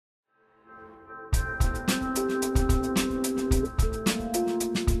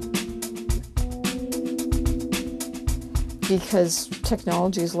Because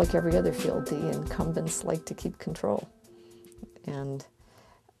technology is like every other field. The incumbents like to keep control. And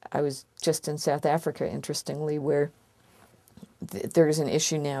I was just in South Africa, interestingly, where there's an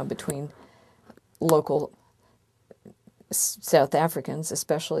issue now between local South Africans,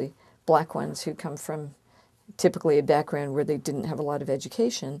 especially black ones who come from typically a background where they didn't have a lot of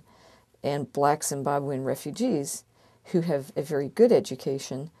education, and black Zimbabwean refugees who have a very good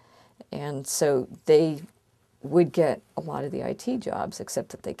education. And so they would get a lot of the IT jobs, except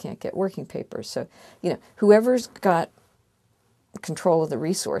that they can't get working papers. So, whoever's got control of the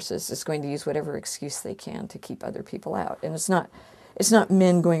resources is going to use whatever excuse they can to keep other people out. And it's not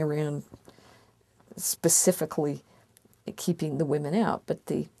men going around specifically keeping the women out, but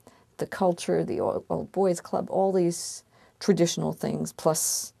the culture, the old boys club, all these traditional things,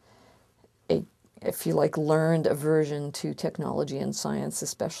 plus a, if you like, learned aversion to technology and science,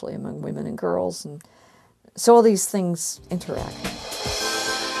 especially among women and girls. And so all these things interact.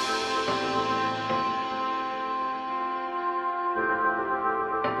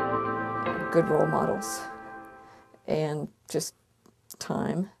 Good role models and just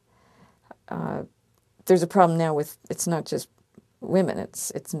time. There's a problem now with, it's not just women,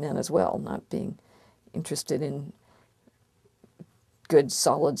 it's men as well, not being interested in good,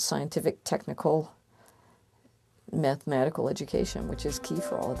 solid, scientific, technical, mathematical education, which is key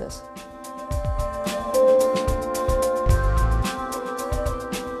for all of this.